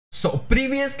So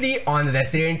previously on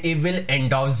Resident Evil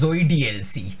End of Zoe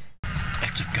DLC.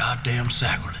 It's a goddamn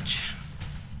sacrilege.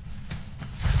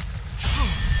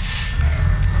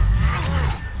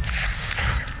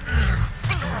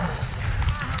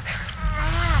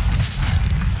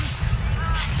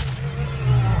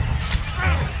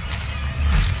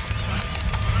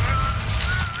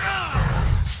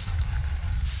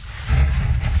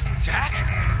 Jack?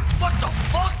 What the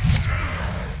fuck?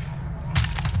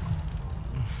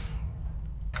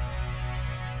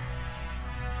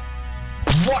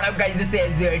 What up guys, this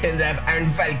is Ezio18rip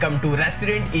and welcome to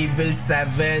Resident Evil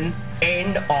 7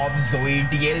 End of Zoe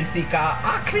DLC का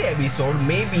आखिरी episode.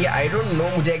 May B I don't know,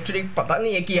 मुझे actually पता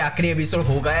नहीं है कि आखिरी episode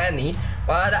होगा या नहीं,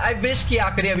 पर आई विश कि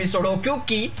आखिरी एपिसोड हो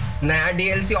क्योंकि नया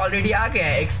DLC ऑलरेडी आ गया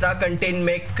है। एक्स्ट्रा कंटेंट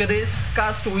में क्रिस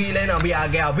का स्टोरी लाइन अभी आ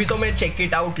गया। अभी तो मैं चेक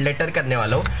इट आउट लेटर करने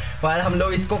वाला हूँ, पर हम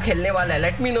लोग इसको खेलने वाले हैं।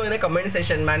 Let me know in comment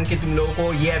session man कि तुम लोगों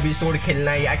को ये एपिसोड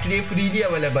खेलना है। एक्चुअली फ्रीली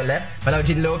अवेलेबल है, मतलब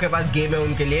जिन लोगों के पास गेम है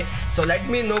उनके लिए। सो लेट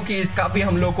मी नो कि इसका भी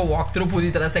हम लोग को वॉक थ्रू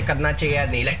पूरी तरह से करना चाहिए या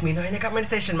नहीं। Let me know in comment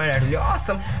session man.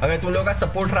 Awesome, अगर तुम लोगों का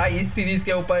सपोर्ट रहा इस सीरीज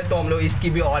के ऊपर तो हम लोग इसकी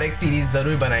भी और एक सीरीज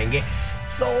जरूर बनाएंगे।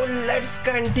 So let's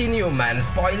continue man.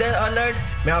 Spoiler alert,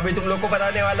 मैं अभी तुम लोग को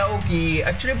बताने वाला हूँ कि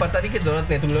एक्चुअली बताने की जरूरत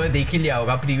नहीं, तुम लोगों ने देख ही लिया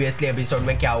होगा प्रीवियसली एपिसोड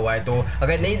में क्या हुआ है। तो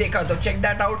अगर नहीं देखा तो check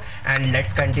that out and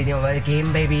let's continue our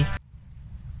game baby.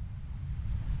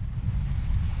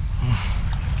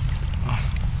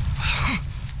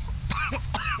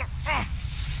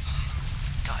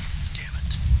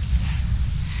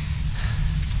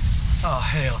 Oh,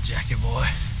 hell, Jackie boy.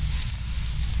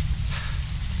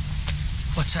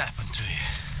 What's happened to you?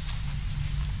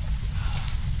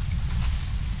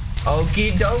 ओकी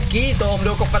डोकी, तो हम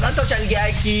लोग को पता तो चल गया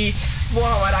है कि वो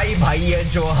हमारा ही भाई है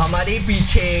जो हमारे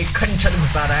पीछे खंजर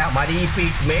घुसा रहा है हमारी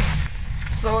पीठ में।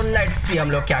 सो लेट्स सी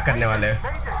हम लोग क्या करने वाले हैं।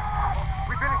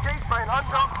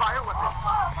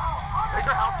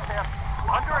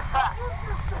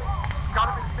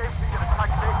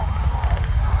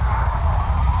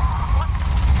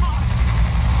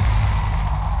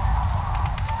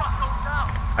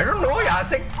 I don't know, यहाँ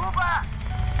से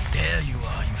There you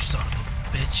are, you son of a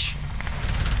bitch.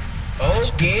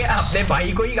 Okay, अपने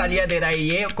भाई को ही गालियां दे रहा है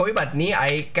ये। कोई बात नहीं,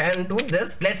 I can do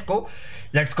this. Let's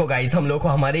go guys. हम लोग को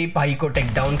हमारे भाई को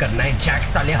टेक डाउन करना है। जैक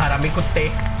साले हरामी कुत्ते,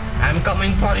 I am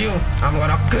coming for you, I am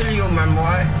gonna kill you man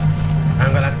boy, I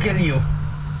am gonna kill you.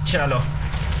 चलो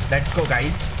let's go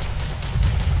guys,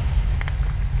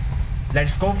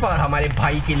 let's go for हमारे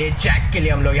भाई के लिए, जैक के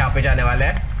लिए हम लोग यहाँ पे जाने वाले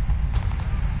हैं।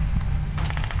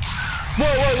 वो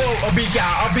अभी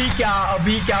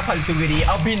क्या फालतूगिरी।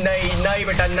 अभी नहीं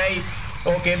बेटा नहीं।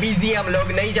 ओके बिजी हम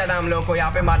लोग, नहीं जाना हम लोग को,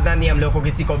 यहाँ पे मारना नहीं हम लोग को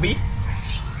किसी को भी।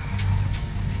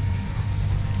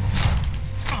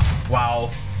 वाओ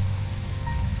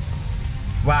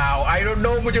आई डोंट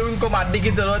नो, मुझे उनको मारने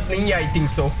की जरूरत नहीं है। I think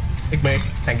so. एक minute,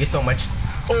 thank you so much.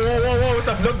 ओ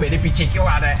सब लोग मेरे पीछे क्यों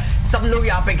आ रहे हैं? सब लोग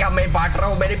यहाँ पे क्या मैं बांट रहा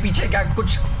हूँ? मेरे पीछे क्या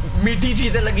कुछ मीठी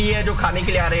चीजें लगी है जो खाने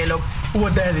के लिए आ रहे हैं लोग?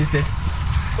 What the hell is this?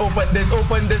 Open this. What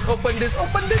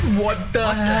the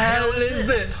hell is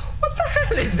this?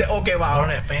 Okay, wow. All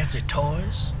that fancy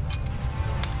toys?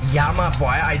 Yeah, my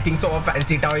boy. I think so.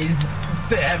 Fancy toys.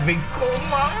 There we go.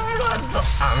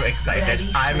 I'm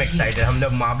excited. हम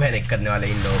लोग माँ बहन एक करने वाले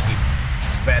इन लोगों की।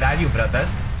 Where are you,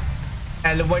 brothers?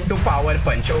 L1 to power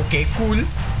punch. Okay,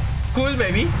 cool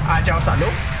baby. आ जाओ सालो।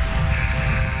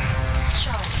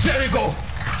 There we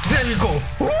go.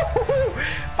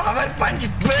 Power punch,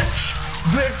 bitch.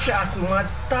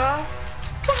 Asumata.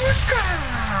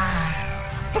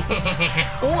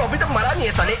 अभी तो मरा नहीं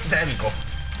है साले। There we go.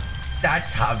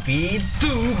 That's how we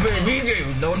do, baby. You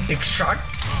know, dick shot,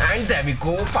 and there we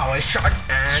go, power shot,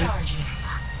 and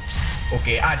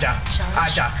okay, आजा,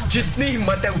 जितनी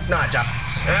हिम्मत है उतना आजा,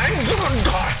 and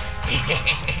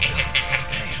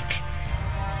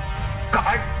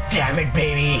God damn it,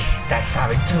 baby. That's how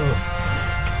we do.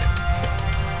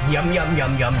 Yum.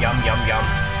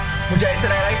 मुझे ऐसा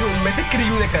लग रहा है कि उनमें से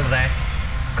क्रीम निकल रहा है।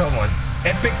 Come on,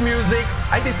 epic music.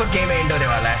 I think so game and होने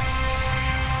वाला है।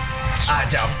 आ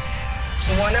जाओ।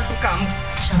 Wanna come?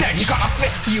 Daddy gonna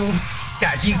fist you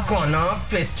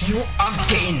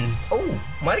again. Oh,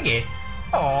 मर गए।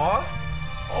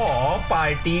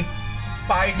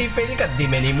 पार्टी फेल कर दी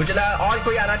मैंने। मुझे लगा और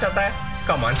कोई आना चाहता है।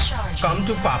 Come on, come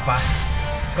to Papa,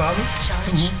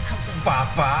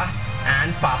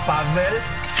 and Papa will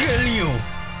kill you.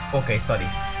 Okay, sorry.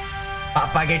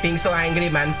 Papa getting so angry,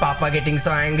 man.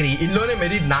 इन लोगों ने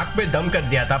मेरी नाक पे दम कर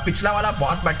दिया था। पिछला वाला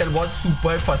boss battle was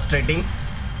super frustrating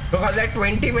because like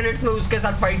 20 minutes में उसके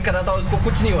साथ फाइट कर रहा था, उसको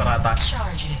कुछ नहीं हो रहा था।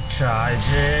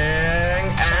 Charging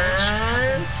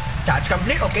and charge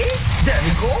complete. Okay, there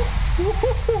we go.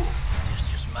 This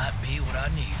just might be what I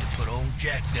need to put old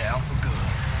Jack down for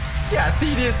good. या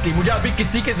सीरियसली मुझे अभी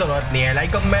किसी की जरूरत नहीं है.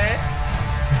 लाइक अब मैं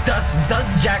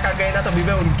 10 जैक आ गए ना तभी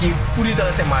मैं उनकी पूरी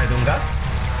तरह से मार दूंगा.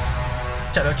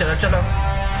 चलो चलो चलो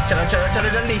चलो चलो चलो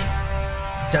जल्दी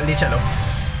जल्दी चलो.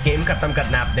 गेम खत्म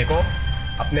करना है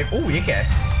अपने को. ये क्या है?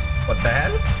 What the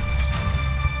hell?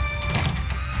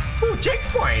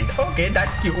 Checkpoint. Okay,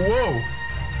 that's cute. Whoa.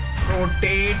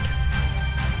 Rotate.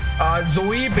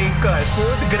 Zoe Baker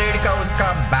 4th grade का उसका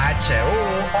बैच है.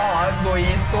 Zoe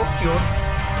is so cute.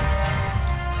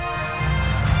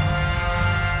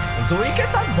 Zoe के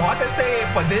साथ बहुत ऐसे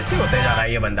पजेसिव होते जा रहा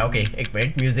है ये बंदा. ओके एक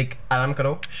मिनट. म्यूजिक आराम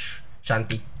करो.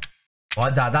 शांति.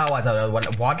 बहुत ज्यादा आवाज आ रहा है.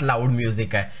 बहुत लाउड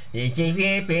म्यूजिक है.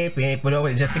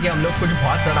 जैसे कि हम लोग कुछ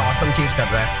बहुत ज्यादा ऑसम चीज कर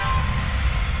रहे हैं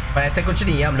पर ऐसे कुछ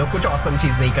नहीं है. हम लोग कुछ ऑसम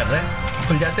चीज नहीं कर रहे.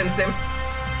 खुल जा सिम सिम.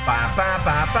 पा पा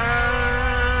पा पा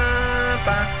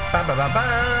पा पा पा पा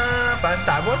पा.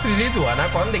 स्टार वॉर्स रिलीज हुआ ना.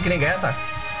 कौन देखने गया था?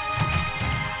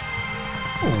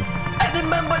 I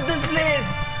remember this place.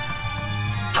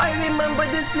 I remember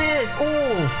this place.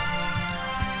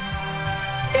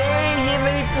 ये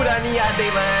मेरी पुरानी याद है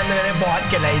मैन. मैंने बहुत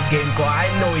खेला इस गेम को. I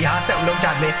know. यहाँ से हम लोग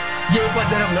जाते ये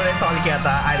पजल हम लोगों ने सॉल्व किया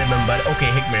था. I remember. ओके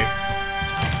एक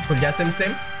मिनट. खुल जा SIM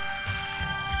SIM.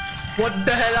 What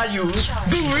the hell are you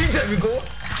doing? There we go.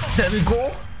 There we go.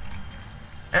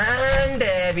 And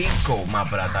there we go, my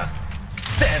brother.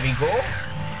 There we go.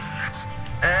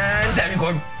 And there we go.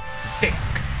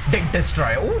 Tick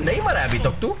destroy. नहीं मरा अभी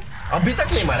तक तू. अभी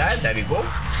तक नहीं मरा है. There we go.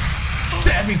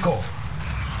 There we go.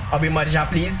 अभी मर जा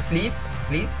please please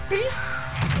please please.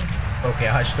 Okay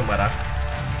hush तू मरा.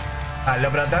 Hello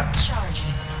brother.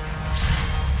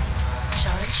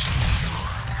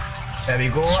 There we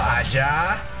go. आजा.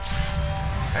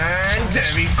 And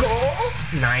there we go.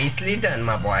 Nicely done,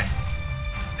 my boy.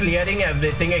 Clearing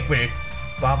everything. एक मिनट.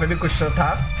 वहाँ पे भी कुछ तो था.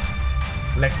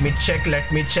 Let me check,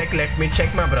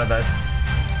 my brothers.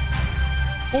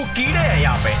 कीड़े हैं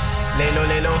यहाँ पे.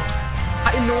 ले लो.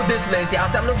 I know this place.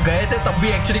 यहाँ से हम लोग गए थे तब भी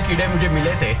एक्चुअली कीड़े मुझे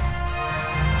मिले थे.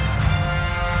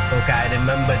 Okay, I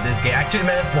remember this game. Actually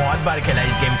मैंने बहुत बार खेला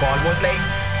इस गेम को. Almost like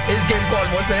इस गेम को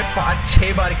almost मैंने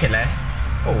 5-6 बार खेला है.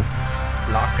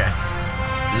 लॉक है.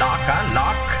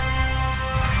 लॉक.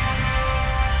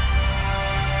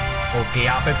 ओके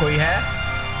यहाँ पे कोई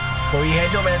है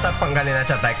जो मेरे साथ पंगा लेना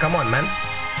चाहता है. Come on man.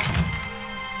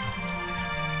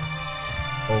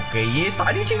 ओके ये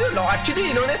सारी चीजें एक्चुअली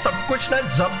इन्होंने सब कुछ ना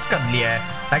जब्त कर लिया है.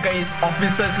 लाइक इस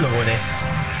ऑफिसर्स लोगों ने.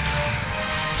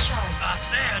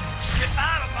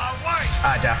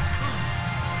 आजा.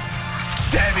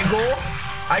 There we go.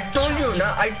 I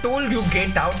told you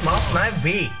get out of my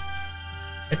way.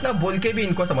 इतना बोल के भी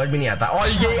इनको समझ में नहीं आता. और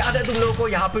ये याद है तुम लोगों को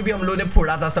यहाँ पे भी हम लोगों ने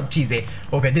फोड़ा था सब चीजें.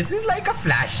 Okay this is like a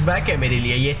flashback है मेरे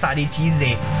लिए ये सारी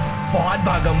चीजें. बहुत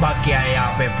भागम भाग किया है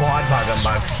यहाँ पे. बहुत भागम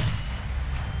भाग.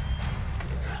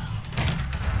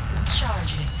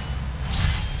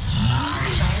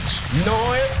 नो.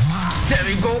 There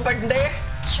we go बंदे.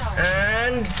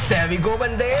 And there we go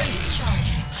बंदे.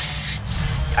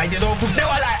 आई तो फुटने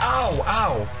वाला है.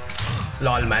 आओ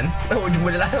लॉल मैन.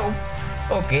 मुझे लगा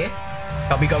ओके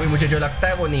कभी कभी मुझे जो लगता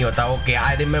है वो नहीं होता. Okay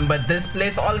I remember this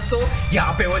place also.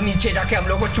 यहाँ पे वो नीचे जाके हम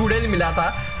लोग को चूड़ेल मिला था.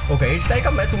 ओके इट्स लाइक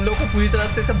मैं तुम लोग को पूरी तरह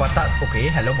से बता. Okay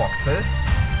hello boxes.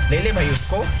 ले भाई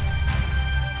उसको.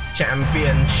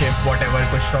 चैंपियनशिप वॉट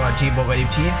एवर कुछ तो अजीब व गरीब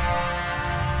चीज.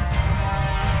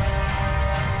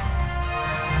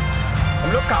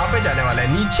 हम लोग कहाँ पे जाने वाला है?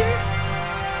 नीचे.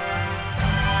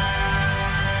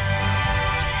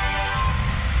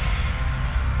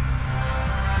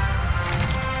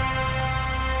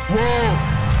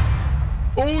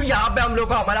 यहाँ पे हम लोग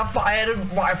को हमारा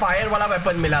फायर वाला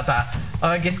वेपन मिला था.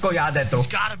 किसको याद है तो?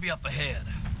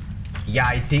 या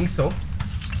आई थिंक सो.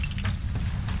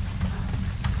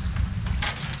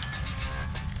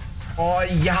 और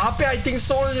यहाँ पे आई थिंक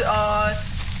सो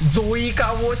जोई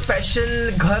का वो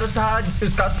स्पेशल घर था.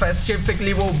 उसका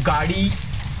स्पेसिफिकली वो गाड़ी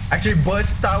एक्चुअली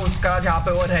बस था उसका जहाँ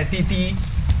पे वो रहती थी.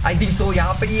 आई थिंक सो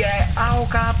यहाँ पे ही है.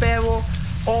 कहाँ पे है वो?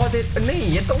 नहीं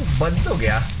ये तो बंद हो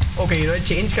गया. ओके इन्होंने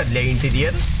चेंज कर लिया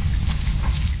इंटीरियर.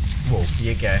 वो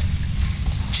ये क्या है?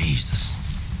 Jesus,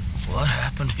 what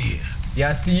happened here?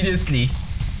 या सीरियसली.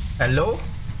 हेलो.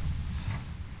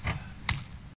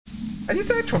 अजी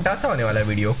सर छोटा सा होने वाला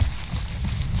video.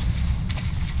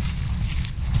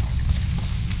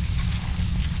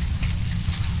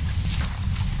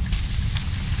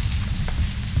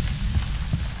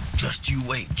 Just you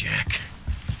wait, Jack.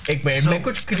 एक मिनट में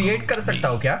कुछ क्रिएट कर सकता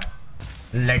हूँ क्या?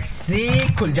 Let's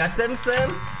see. खुल जा सैमसंग.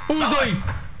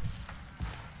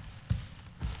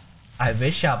 I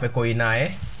wish यहाँ पे कोई ना आए.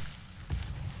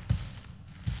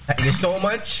 Thank you so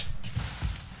much.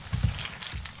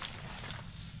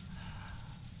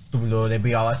 तुम लोगों ने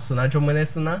भी आवाज सुना जो मैंने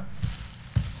सुना?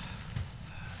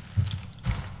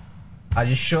 Are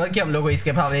you sure कि हम लोग को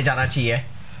इसके सामने जाना चाहिए?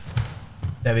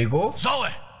 There we go. Zoe!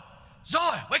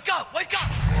 Zoe, wake up! Wake up!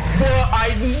 Bro, I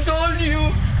told you.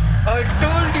 I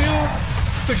told you.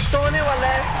 कुछ तो होने वाला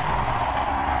है.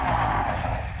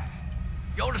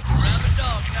 You're just a rabid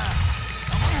dog now.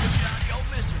 I'm gonna get you out of your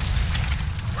misery.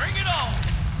 Bring it on!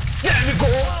 There we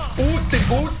go. Utri.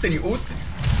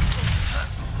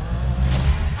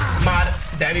 मार.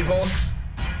 There we go.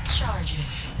 Charging.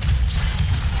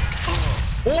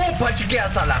 ओ बच गया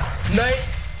साला. नहीं.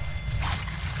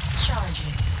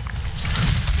 Charging.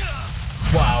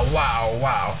 Wow.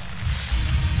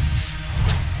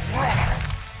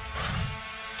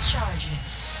 Charging.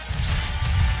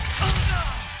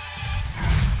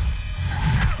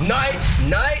 Night.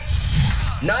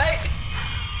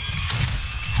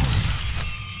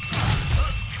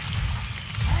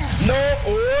 No.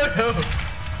 Oh no.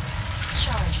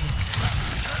 Charging.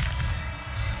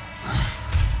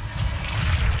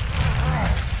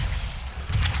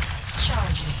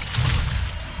 Charging.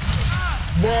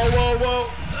 Whoa.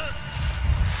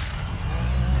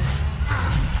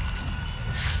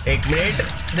 एक minute.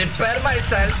 Repair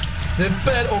myself.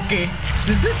 Okay.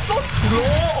 This is so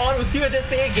slow और उसी वजह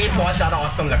से ये गेम बहुत ज़्यादा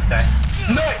awesome लगता है.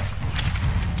 No.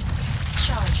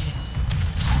 Charging.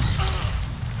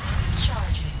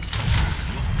 Charging.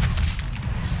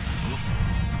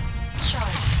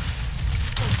 Charging.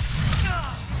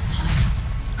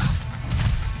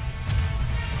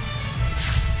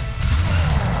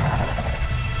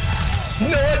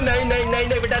 No,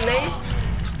 नहीं बेटा नहीं.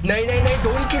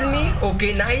 Don't kill me.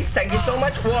 Okay, nice. Thank you so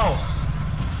much. Wow.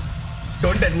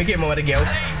 Don't tell me कि मैं मर गया हूँ.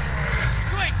 Hey,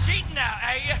 you ain't cheating now,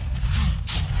 are you?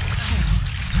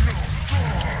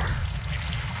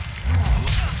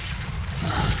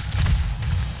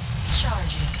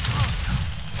 Charging.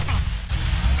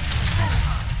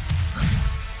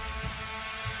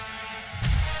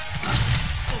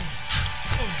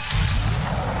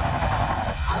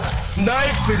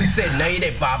 नहीं फिर से नहीं रे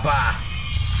बाबा.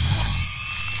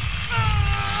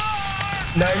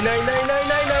 नहीं.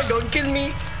 Don't kill me.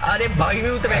 अरे भाई भी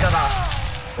उतरेगा था.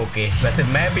 ओके वैसे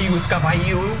मैं भी उसका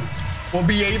भाई हूँ. वो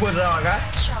भी यही बोल रहा होगा.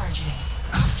 Charging.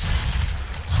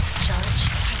 Charge.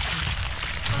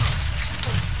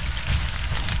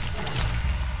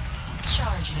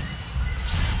 Charging.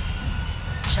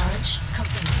 Charge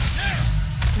complete.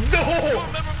 No. You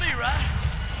remember me, right?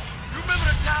 You remember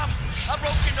the time I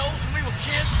broke your nose when we were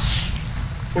kids?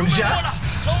 You remember when I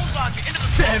clotheslined you into the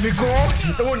There we go.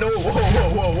 Oh no.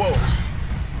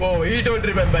 Whoa, he don't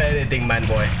remember anything, man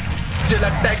boy. मुझे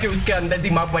लगता है कि उसके अंदर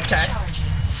दिमाग बचा है. Charging.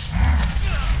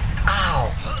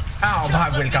 आओ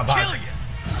भाग बिल्का भाग. kill you.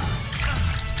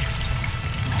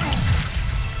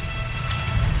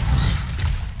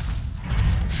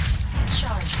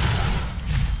 Charging.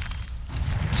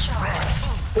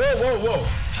 Charging. Whoa.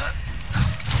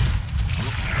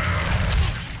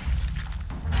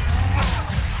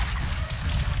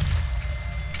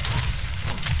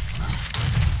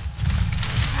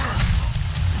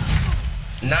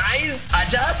 Nice.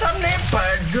 आजा सामने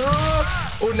पढ़ो.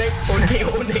 ओ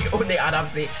नहीं आराम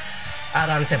से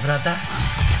brother.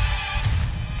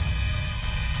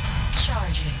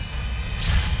 Charging.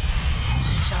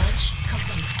 Charge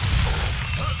complete.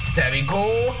 There we go.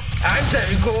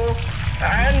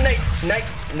 And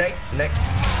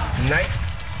night.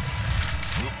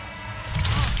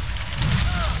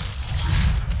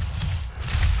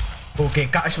 Okay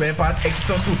काश मेरे पास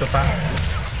एक्सो सूट होता.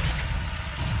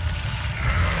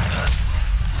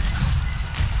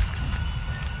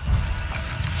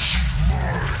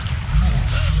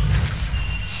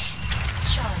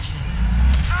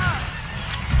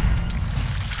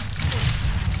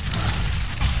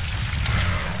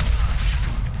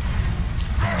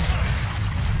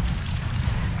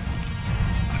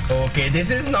 Okay, this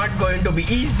is not going to be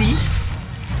easy.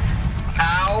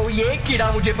 आओ ये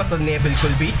कीड़ा मुझे पसंद नहीं है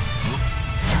बिल्कुल भी.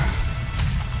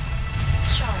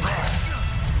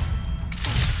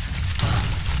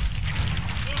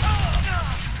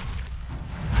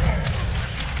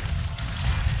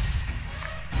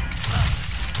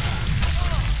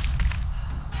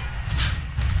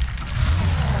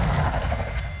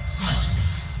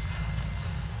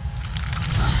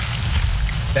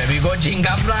 There we go,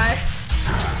 झींगा फ्राई.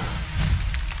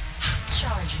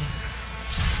 Charging.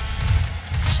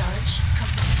 Charge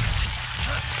complete.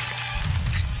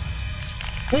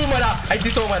 मरा. ऐसी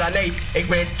तो मरा नहीं. एक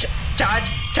minute.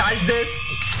 Charge this.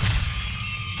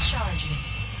 Charging.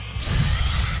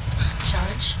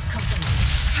 Charge complete.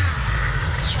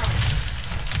 Charge.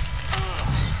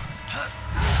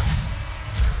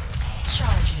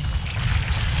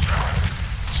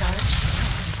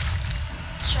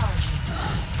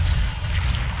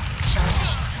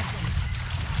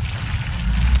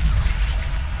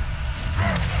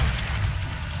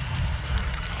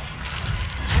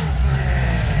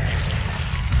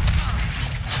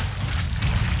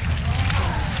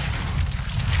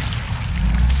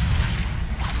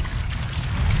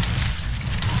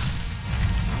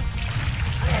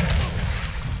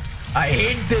 I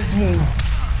hate this move.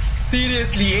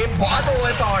 Seriously, ये बहुत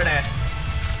overpowered है.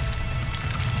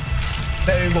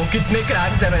 There we go. कितने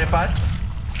crabs है मेरे पास?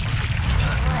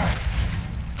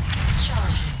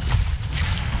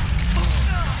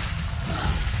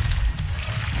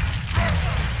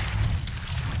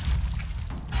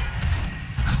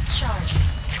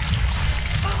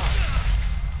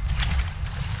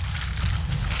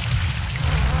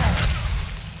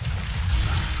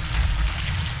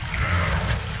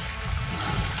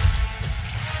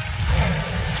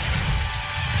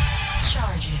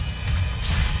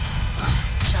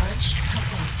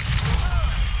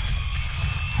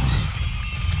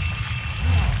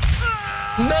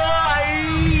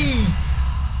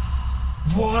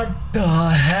 What the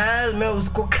hell? मैं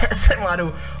उसको कैसे मारूं?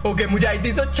 ओके, मुझे आई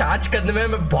थिंक सो चार्ज करने में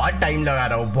मैं बहुत टाइम लगा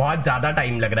रहा हूँ. बहुत ज्यादा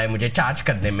टाइम लग रहा है मुझे चार्ज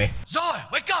करने में. Zoe,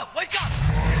 wake up, wake up!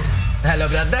 Hello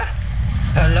brother.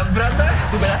 Hello brother.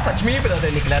 तू मेरा सच में ही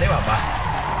ब्रदर निकला रे बाबा.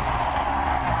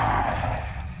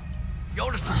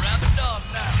 You're just a rabid dog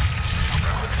now. I'm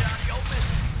gonna put you out of your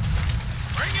business.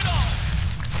 Bring it on!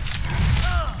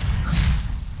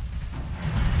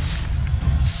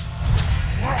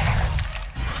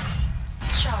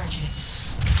 Charge it.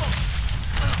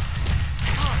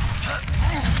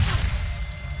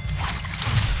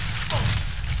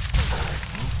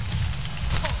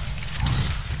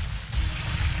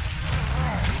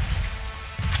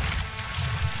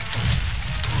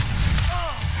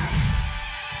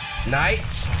 Night.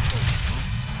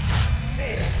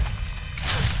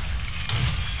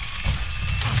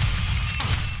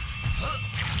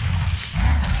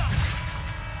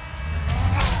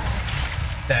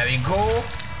 There we go.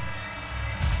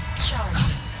 Charge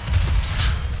it.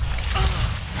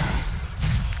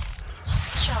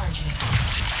 Charge it.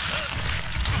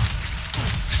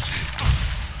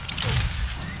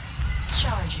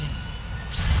 Charge it.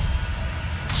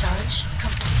 Charge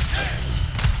complete.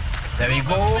 There we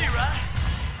go. Me, right?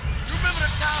 You remember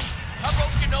the time I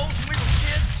broke your nose when we were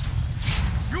kids?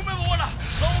 You remember when I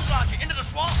clotheslined you into the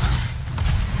swamp?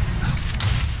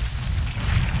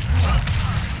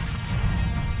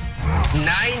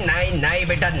 नहीं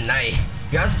बेटा नहीं.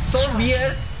 You are so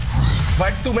weird.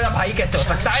 But तू मेरा भाई कैसे हो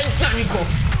सकता है इंसान को?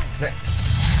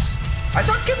 I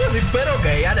thought कि वो रिपेयर हो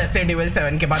गए यार Resident Evil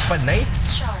 7 के बाद, पर नहीं.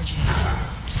 Charge it.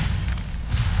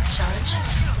 Charge.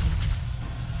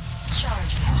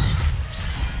 Charge.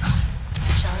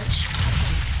 Charge.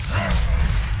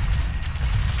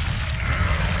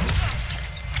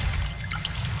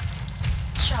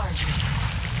 Charge.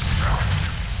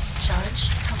 Charge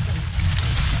complete.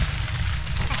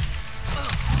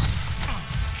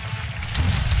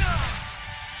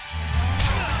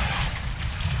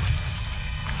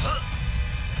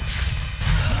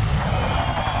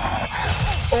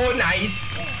 Oh nice.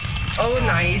 Oh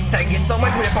nice. Thank you so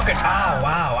much for your pocket. Ah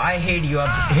wow. I hate you.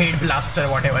 Hate blaster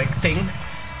whatever thing.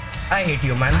 I hate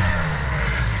you man.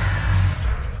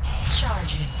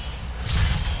 Charge it.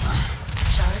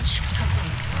 Charge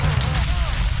complete.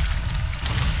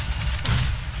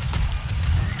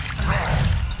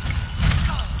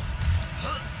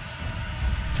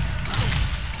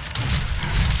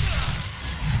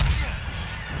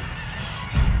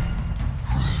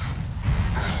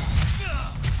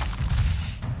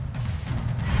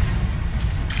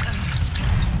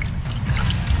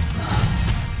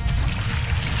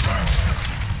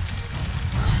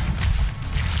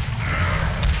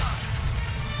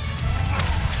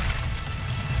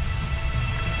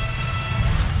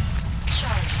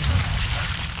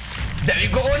 There you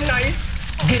go. Nice.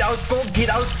 Get out scope. Get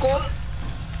out scope.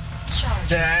 Charge.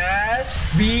 There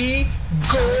we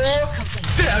go.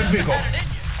 There we go.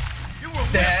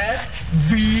 There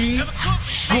we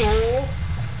go.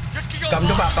 Come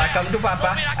to Papa. Come to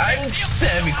Papa. And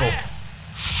there we go.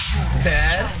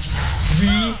 There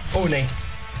we. Oh no.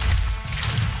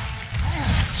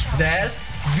 There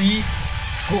we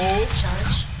go.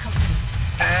 Charge complete.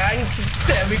 And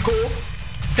there we go.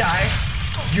 Die,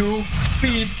 you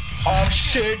piece of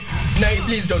shit. No,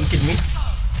 please don't kill me.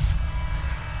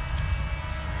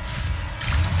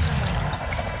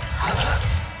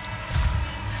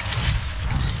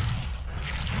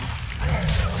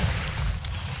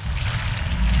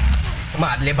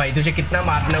 मार ले भाई, तुझे कितना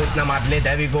मारना है उतना मार ले.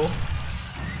 There we go.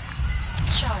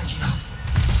 Charge.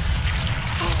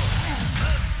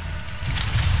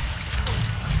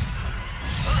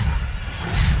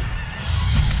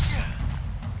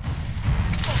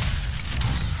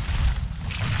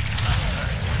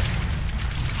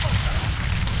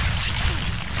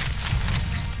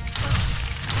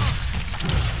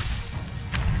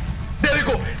 There we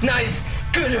go. Nice.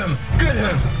 Kill him. Kill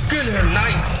him. Kill him.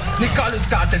 Nice. निकाल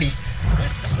उसका आतड़ी.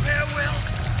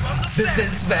 This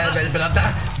is farewell, brother.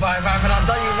 Bye bye,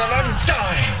 brother. You will not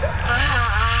die.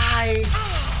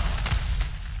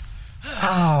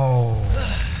 Ow.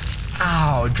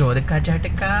 Ow. जोर का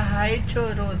झटका है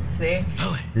जोरों से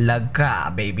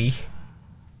लगा baby.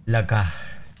 लगा.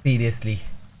 Seriously.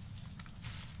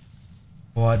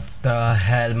 What the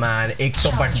hell, man? एक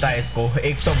तो बनता है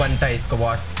इसको,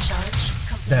 boss.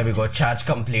 There we go. Charge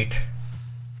complete.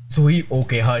 Zoe,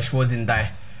 okay. Harsh वो जिंदा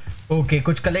है. Okay,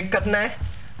 कुछ collect करना है?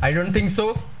 I don't think so.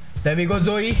 There we go,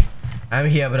 Zoe. I'm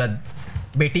here, brother.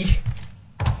 बेटी.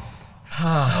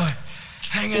 हाँ.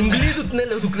 उंगली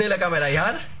दुखने लगा मेरा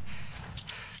यार.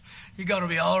 You gotta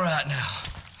be all right now.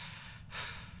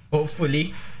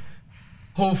 Hopefully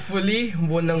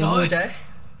वो नंगा हो जाए.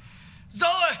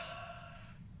 Zoe.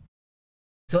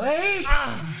 Zoe.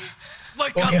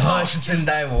 Wake Okay, up, Harsh Zoe.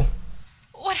 जिंदा है वो.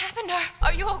 What happened to her?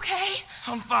 Are you okay?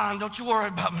 I'm fine. Don't you worry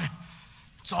about me.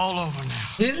 It's all over now.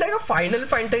 He's like a Final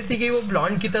Fantasy की वो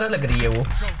blonde की तरह लग रही है वो.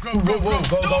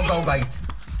 Go, guys.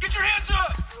 Get your hands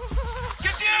up.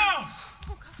 Get down.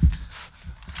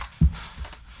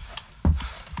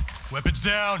 Weapons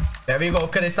down. There we go.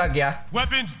 Chris आ गया.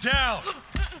 Weapons down.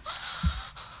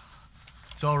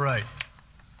 It's all right.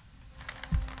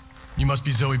 You must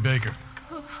be Zoe Baker.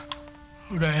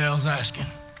 Who the hell's asking?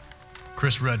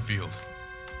 Chris Redfield.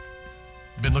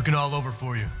 Been looking all over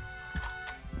for you.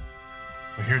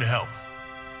 We're here to help.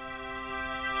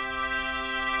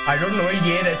 I don't know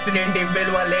ये Resident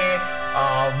Evil वाले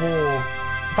वो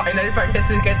Final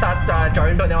Fantasy के साथ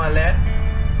joint होने वाले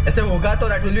हैं. ऐसे होगा तो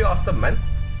that will be awesome, man.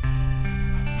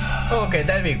 Okay,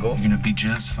 there we go. You're gonna be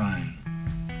just fine.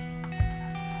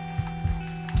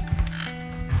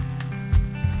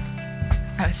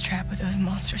 I was trapped with those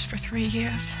monsters for 3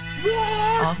 years.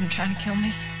 All of them trying to kill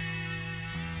me.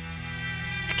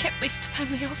 I can't believe it's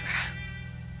finally over.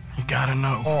 You gotta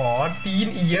know. Oh,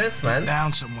 3 years, man.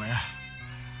 Down somewhere.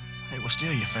 They were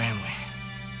still your family.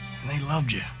 And they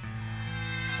loved you.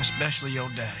 Especially your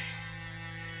daddy.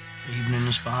 Even in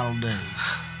his final days.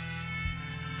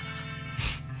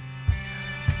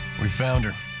 We found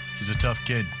her. She's a tough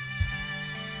kid.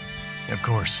 Of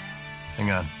course.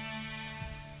 Hang on.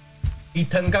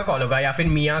 Ethan का call होगा या फिर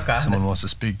मिया का. Someone wants to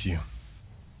speak to you.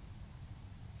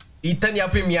 Ethan या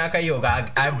फिर मिया का ही होगा.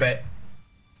 I bet.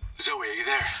 Zoe, are you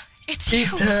there? It's you.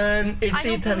 Ethan, it's I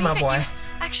don't Ethan, my believe it. boy. You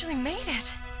actually made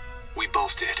it. We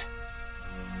both did.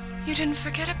 You didn't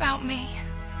forget about me.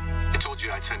 I told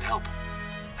you I'd send help.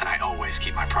 And I always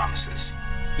keep my promises.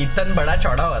 Ethan बड़ा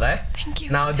चौड़ा हो रहा है. Thank you.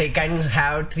 Now they can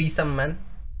have threesome, man.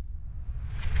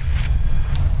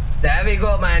 There we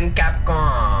go, man.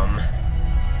 Capcom.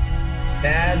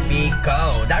 There we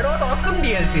go. That was awesome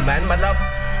DLC, man. मतलब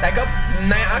like a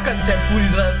नया concept पूरी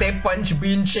तरह से punch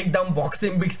bench एकदम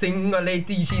boxing वाली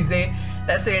चीजें.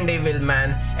 Resident Evil,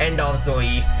 man. End of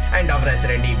Zoe. End of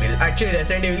Resident Evil. Actually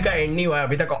Resident Evil का end नहीं हुआ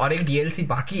अभी तक और एक DLC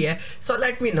बाकी है. So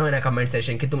let me know in a comment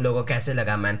section कि तुम लोगों को कैसे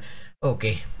लगा, man.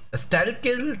 Okay. Stealth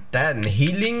kill 10.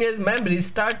 Healing is man.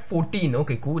 Restart 14.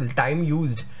 Okay, cool. Time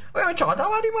used. Okay, मैं 14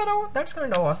 बार ही मारा हूँ. That's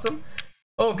kind of awesome.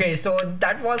 Okay, so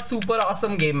that was super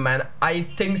awesome game, man. I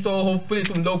think so. Hopefully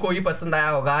तुम लोगों को ही पसंद आया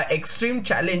होगा. Extreme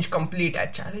challenge complete. A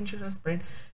challenge is a sprint.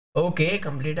 Okay,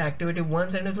 complete activity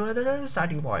once and through the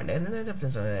starting point and then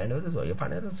difference and so you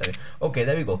find it. Okay,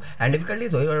 there we go. And difficulty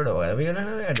is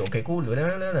okay, cool.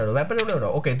 Weapon.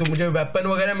 Okay, तो मुझे weapon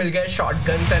वगैरह मिल गया,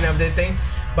 shotguns and everything.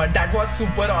 But that was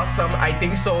super awesome. I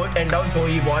think so. End of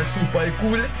Zoe was super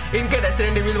cool. इनके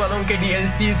Resident Evil वालों के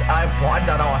DLCs बहुत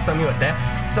ज़्यादा awesome ही होते हैं.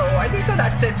 So I think so.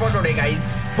 That's it for today, guys.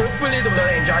 Hopefully तुम लोगों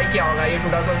ने enjoy किया होगा. ये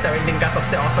 2017 का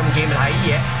सबसे awesome game रहा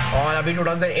ही है. और अभी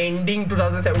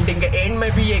 2017 के end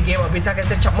में भी ये game अभी तक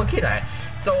ऐसे चमक ही रहा है.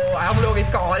 So हम लोग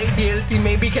इसका और एक DLC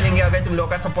में भी खेलेंगे अगर तुम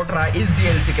लोगों का सपोर्ट रहा इस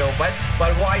DLC के ऊपर.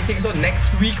 पर वो I think so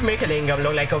next week में खेलेंगे हम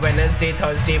लोग like a Wednesday,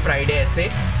 Thursday, Friday ऐसे.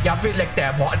 या फिर लगता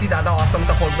है बहुत ही ज़्यादा awesome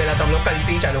support मिला तो हम लोग कल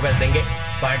से ही चालू कर देंगे.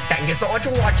 But thank you so much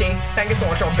for watching. Thank you so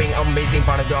much for being amazing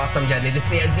part of the awesome journey. This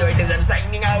is Ezio18rip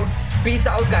signing out. Peace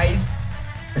out, guys.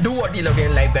 Do what you love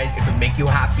in life, guys. It will make you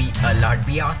happy a lot.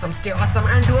 Be awesome, stay awesome,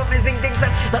 and do amazing things.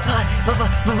 Bye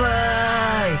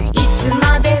bye. いつ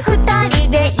まで二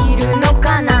人でいるの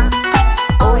かな。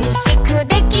美味しく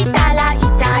でき